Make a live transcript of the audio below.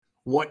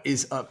What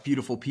is up,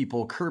 beautiful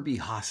people? Kirby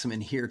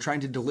Hasseman here,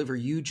 trying to deliver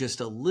you just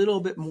a little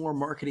bit more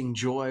marketing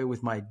joy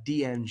with my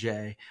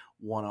DMJ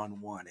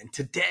one-on-one. And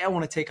today I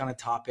want to take on a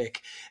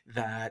topic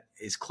that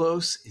is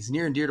close, is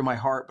near and dear to my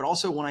heart, but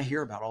also one I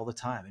hear about all the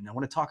time. And I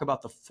want to talk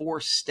about the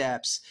 4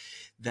 steps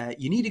that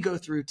you need to go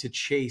through to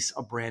chase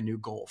a brand new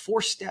goal.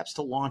 4 steps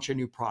to launch a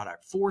new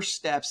product, 4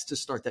 steps to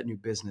start that new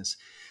business,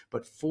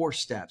 but 4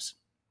 steps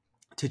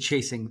to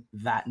chasing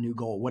that new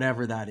goal,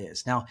 whatever that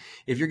is. Now,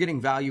 if you're getting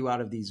value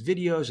out of these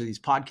videos or these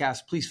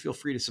podcasts, please feel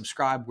free to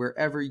subscribe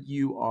wherever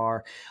you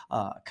are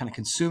kind of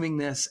consuming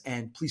this.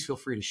 And please feel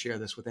free to share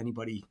this with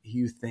anybody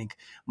you think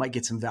might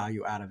get some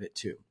value out of it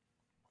too.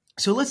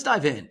 So let's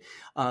dive in.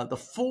 The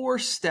 4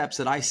 steps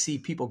that I see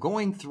people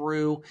going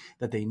through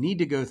that they need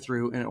to go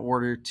through in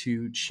order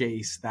to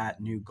chase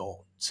that new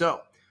goal.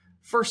 So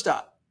first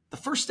up, the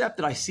first step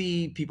that I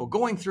see people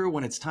going through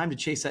when it's time to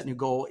chase that new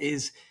goal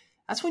is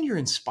that's when you're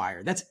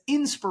inspired. That's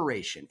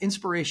inspiration.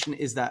 Inspiration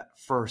is that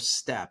first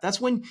step.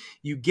 That's when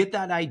you get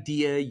that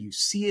idea, you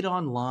see it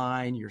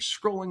online, you're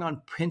scrolling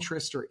on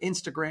Pinterest or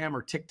Instagram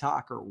or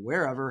TikTok or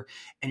wherever,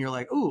 and you're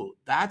like, ooh,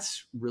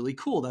 that's really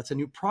cool. That's a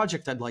new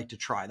project I'd like to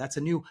try. That's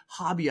a new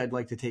hobby I'd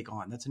like to take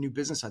on. That's a new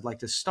business I'd like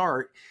to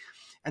start.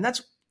 And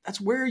that's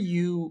where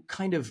you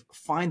kind of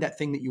find that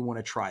thing that you want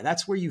to try.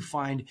 That's where you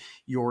find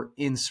your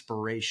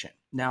inspiration.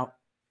 Now,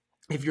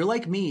 if you're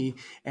like me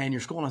and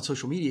you're scrolling on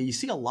social media, you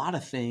see a lot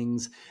of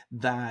things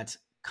that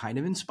kind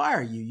of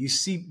inspire you. You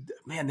see,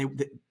 man,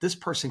 this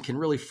person can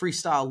really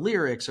freestyle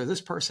lyrics, or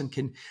this person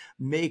can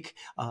make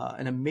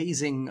an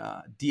amazing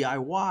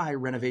DIY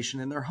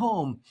renovation in their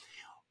home.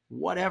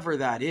 Whatever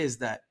that is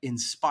that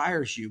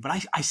inspires you.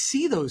 But I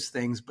see those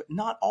things, but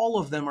not all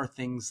of them are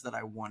things that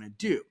I want to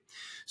do.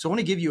 So I want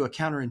to give you a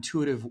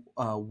counterintuitive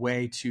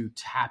way to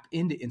tap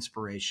into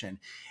inspiration.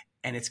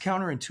 And it's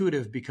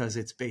counterintuitive because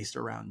it's based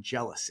around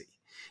jealousy.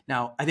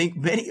 Now, I think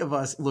many of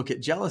us look at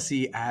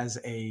jealousy as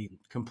a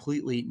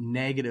completely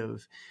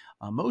negative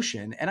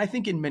emotion. And I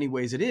think in many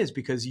ways it is,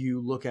 because you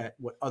look at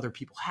what other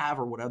people have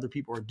or what other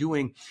people are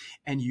doing,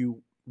 and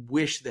you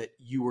wish that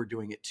you were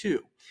doing it too.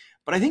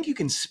 But I think you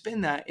can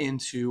spin that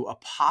into a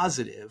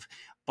positive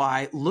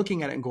by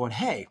looking at it and going,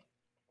 hey,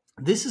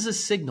 this is a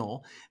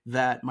signal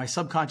that my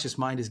subconscious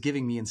mind is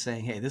giving me and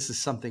saying, hey, this is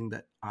something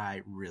that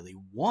I really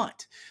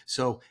want.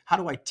 So how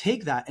do I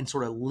take that and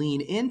sort of lean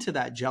into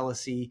that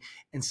jealousy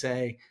and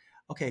say,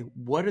 okay,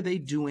 what are they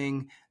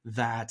doing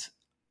that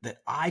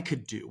I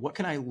could do? What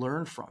can I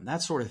learn from?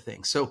 That sort of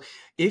thing. So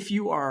if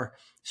you are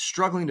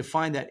struggling to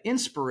find that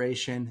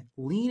inspiration,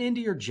 lean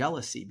into your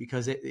jealousy,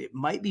 because it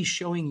might be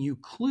showing you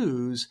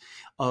clues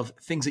of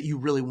things that you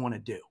really want to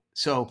do.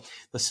 So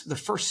the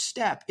first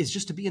step is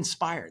just to be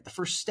inspired. The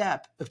first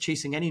step of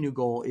chasing any new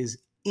goal is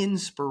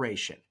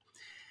inspiration.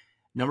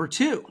 Number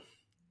 2,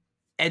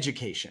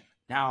 education.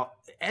 Now,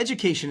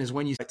 education is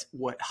when you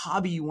what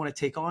hobby you want to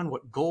take on,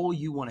 what goal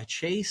you want to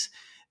chase.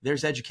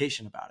 There's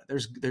education about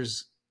it.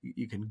 There's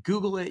you can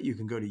Google it, you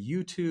can go to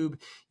YouTube,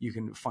 you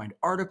can find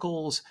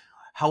articles.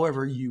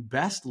 However you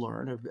best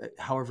learn, or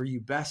however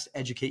you best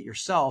educate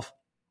yourself.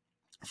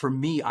 For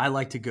me, I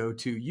like to go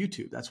to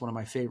YouTube. That's one of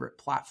my favorite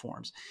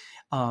platforms.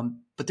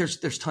 But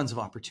there's tons of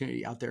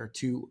opportunity out there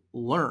to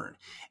learn.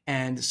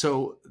 And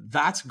so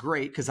that's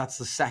great, because that's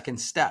the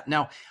second step.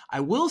 Now, I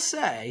will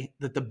say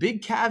that the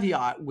big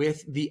caveat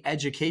with the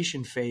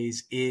education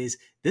phase is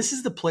this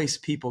is the place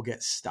people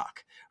get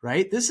stuck,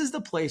 right? This is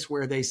the place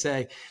where they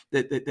say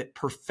that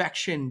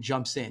perfection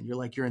jumps in.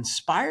 You're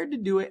inspired to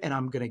do it, and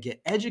I'm going to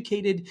get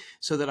educated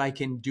so that I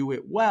can do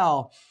it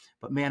well.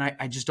 But man,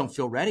 I just don't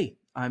feel ready.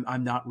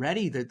 I'm not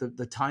ready.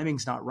 The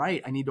timing's not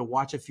right. I need to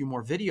watch a few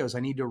more videos.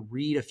 I need to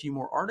read a few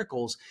more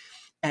articles.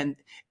 And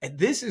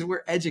this is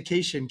where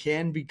education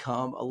can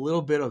become a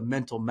little bit of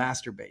mental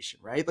masturbation,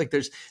 right? Like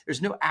there's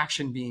no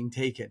action being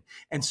taken.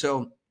 And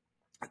so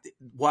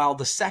while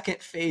the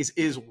second phase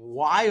is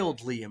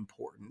wildly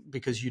important,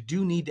 because you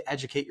do need to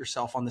educate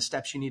yourself on the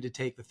steps you need to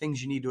take, the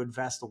things you need to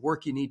invest, the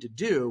work you need to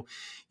do,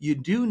 you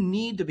do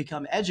need to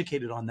become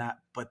educated on that.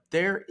 But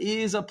there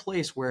is a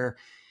place where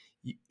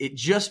it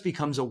just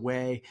becomes a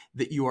way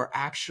that you are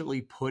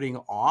actually putting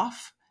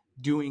off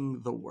doing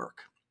the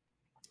work.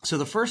 So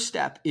the first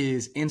step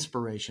is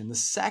inspiration. The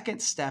second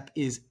step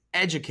is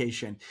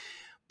education.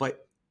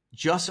 But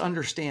just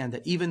understand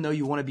that even though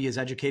you want to be as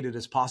educated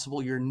as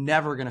possible, you're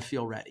never going to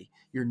feel ready.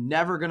 You're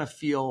never going to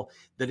feel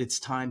that it's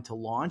time to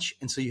launch.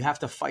 And so you have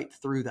to fight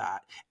through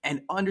that,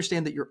 and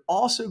understand that you're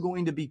also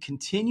going to be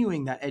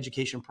continuing that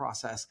education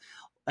process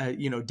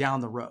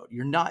down the road.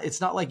 It's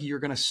not like you're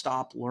going to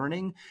stop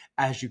learning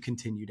as you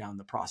continue down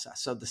the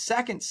process. So the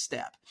second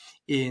step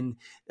in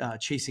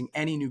chasing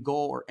any new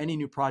goal or any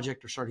new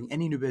project or starting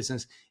any new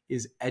business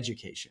is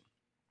education.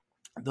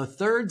 The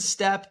third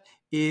step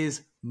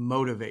is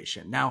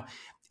motivation. Now,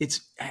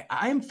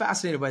 I am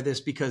fascinated by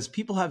this because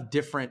people have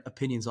different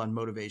opinions on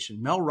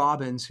motivation. Mel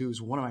Robbins,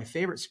 who's one of my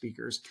favorite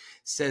speakers,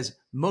 says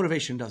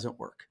motivation doesn't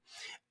work.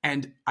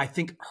 And I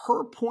think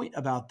her point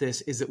about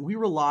this is that we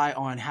rely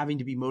on having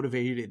to be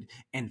motivated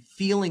and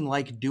feeling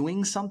like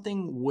doing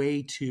something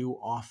way too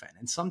often.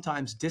 And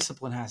sometimes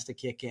discipline has to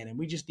kick in and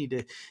we just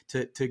need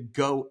to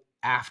go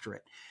after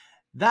it.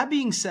 That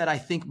being said, I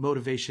think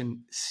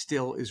motivation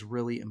still is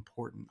really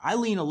important. I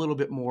lean a little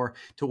bit more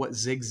to what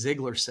Zig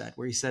Ziglar said,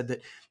 where he said that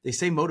they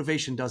say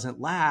motivation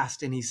doesn't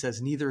last, and he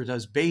says neither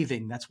does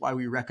bathing. That's why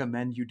we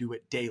recommend you do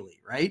it daily,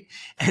 right?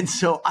 And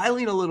so I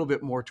lean a little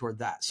bit more toward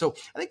that. So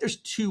I think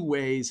there's two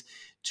ways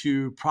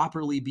to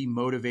properly be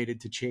motivated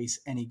to chase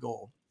any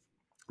goal.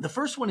 The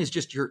first one is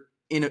just your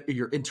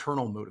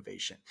internal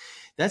motivation.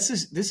 This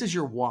is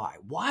your why.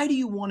 Why do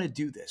you want to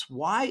do this?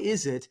 Why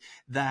is it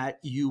that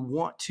you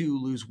want to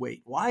lose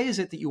weight? Why is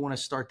it that you want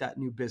to start that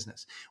new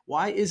business?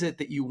 Why is it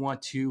that you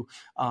want to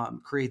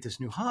create this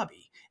new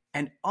hobby?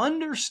 And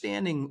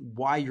understanding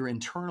why you're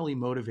internally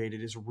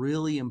motivated is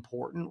really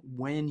important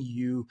when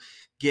you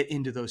get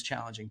into those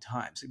challenging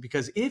times.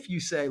 Because if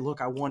you say,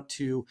 look, I want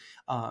to,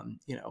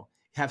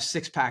 have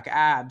six-pack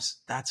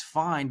abs, that's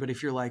fine. But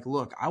if you're like,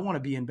 look, I want to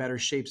be in better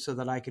shape so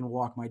that I can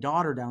walk my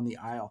daughter down the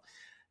aisle,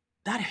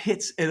 that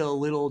hits at a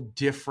little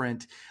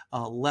different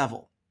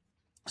level.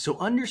 So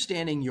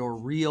understanding your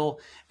real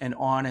and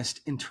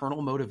honest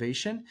internal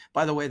motivation,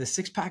 by the way, the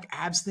six-pack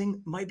abs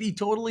thing might be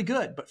totally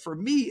good, but for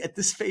me at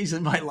this phase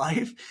in my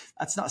life,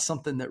 that's not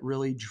something that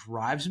really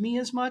drives me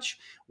as much.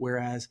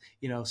 Whereas,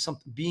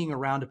 being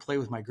around to play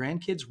with my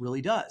grandkids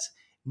really does.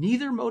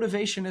 Neither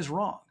motivation is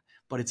wrong,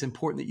 but it's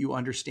important that you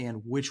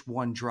understand which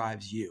one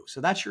drives you. So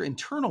that's your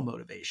internal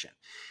motivation.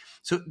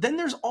 So then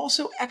there's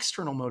also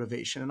external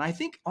motivation. And I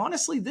think,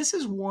 honestly, this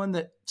is one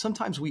that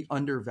sometimes we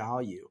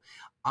undervalue.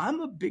 I'm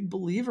a big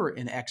believer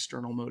in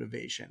external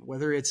motivation,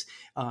 whether it's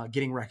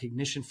getting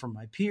recognition from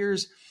my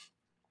peers,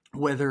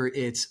 whether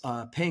it's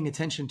paying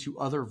attention to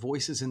other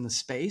voices in the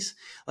space.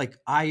 Like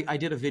I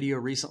did a video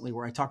recently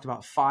where I talked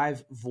about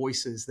 5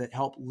 voices that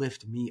help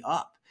lift me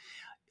up.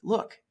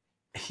 Look,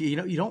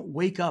 you don't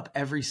wake up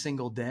every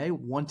single day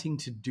wanting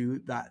to do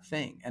that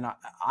thing. And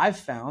I've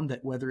found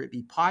that whether it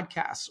be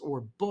podcasts or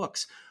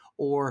books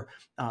or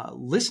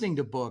listening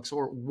to books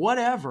or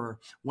whatever,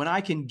 when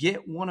I can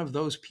get one of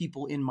those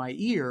people in my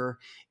ear,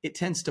 it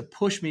tends to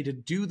push me to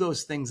do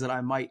those things that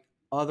I might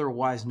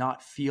otherwise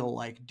not feel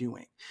like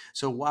doing.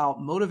 So while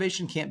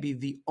motivation can't be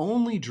the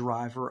only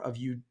driver of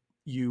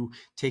you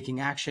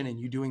taking action and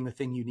you doing the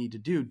thing you need to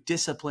do,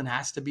 discipline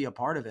has to be a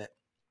part of it.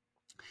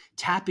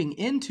 Tapping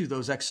into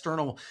those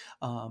external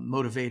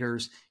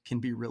motivators can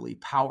be really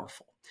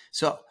powerful.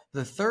 So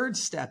the third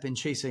step in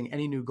chasing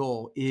any new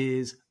goal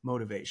is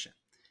motivation.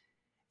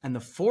 And the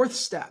fourth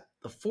step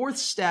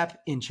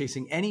in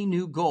chasing any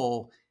new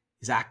goal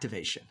is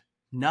activation.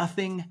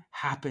 Nothing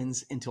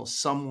happens until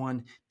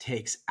someone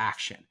takes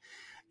action.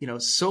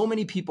 So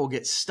many people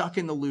get stuck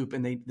in the loop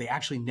and they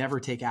actually never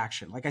take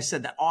action. Like I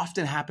said, that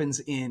often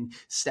happens in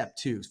step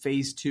 2,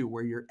 phase 2,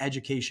 where you're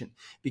education,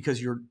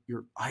 because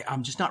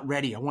I'm just not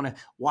ready. I want to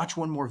watch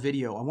one more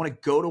video. I want to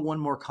go to one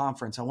more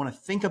conference. I want to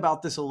think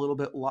about this a little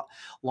bit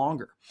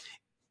longer.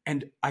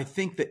 And I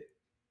think that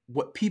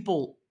what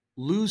people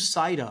lose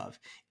sight of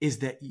is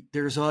that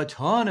there's a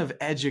ton of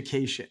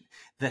education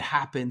that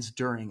happens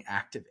during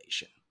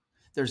activation.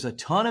 There's a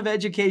ton of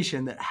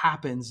education that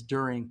happens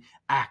during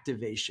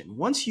activation.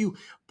 Once you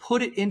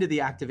put it into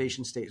the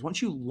activation stage,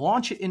 once you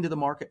launch it into the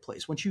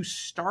marketplace, once you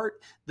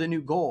start the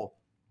new goal,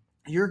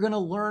 you're going to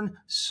learn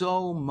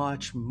so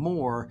much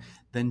more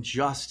than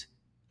just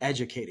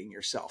educating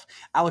yourself.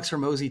 Alex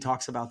Hormozi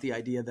talks about the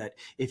idea that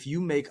if you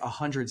make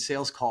 100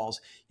 sales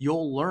calls,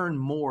 you'll learn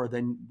more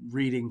than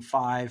reading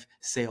 5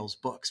 sales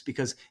books,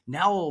 because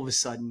now all of a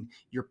sudden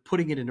you're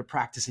putting it into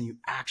practice and you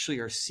actually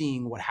are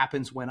seeing what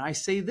happens when I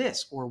say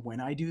this, or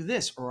when I do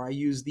this, or I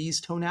use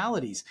these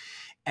tonalities.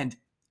 And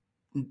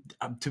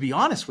to be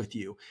honest with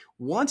you,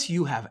 once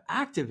you have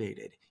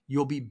activated,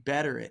 you'll be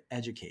better at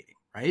educating,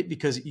 right?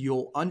 Because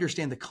you'll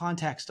understand the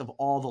context of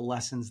all the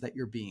lessons that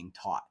you're being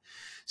taught.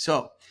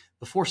 So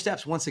the 4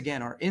 steps, once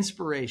again, are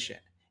inspiration,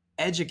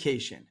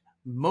 education,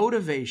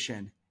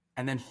 motivation,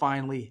 and then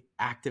finally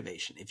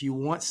activation. If you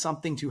want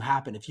something to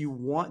happen, if you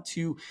want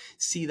to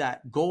see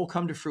that goal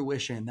come to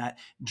fruition, that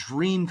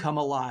dream come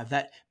alive,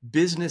 that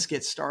business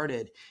get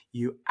started,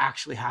 you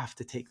actually have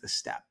to take the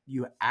step.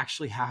 You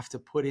actually have to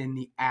put in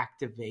the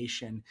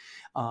activation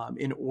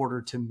in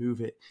order to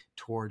move it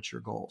towards your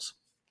goals.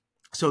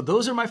 So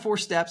those are my 4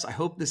 steps. I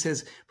hope this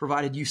has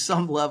provided you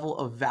some level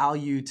of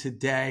value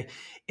today.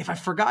 If I've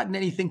forgotten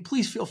anything,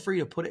 please feel free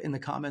to put it in the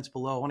comments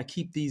below. I want to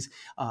keep these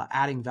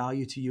adding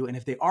value to you. And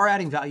if they are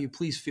adding value,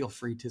 please feel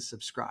free to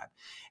subscribe.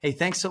 Hey,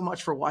 thanks so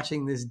much for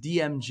watching this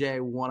DMJ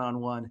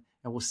one-on-one,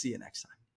 and we'll see you next time.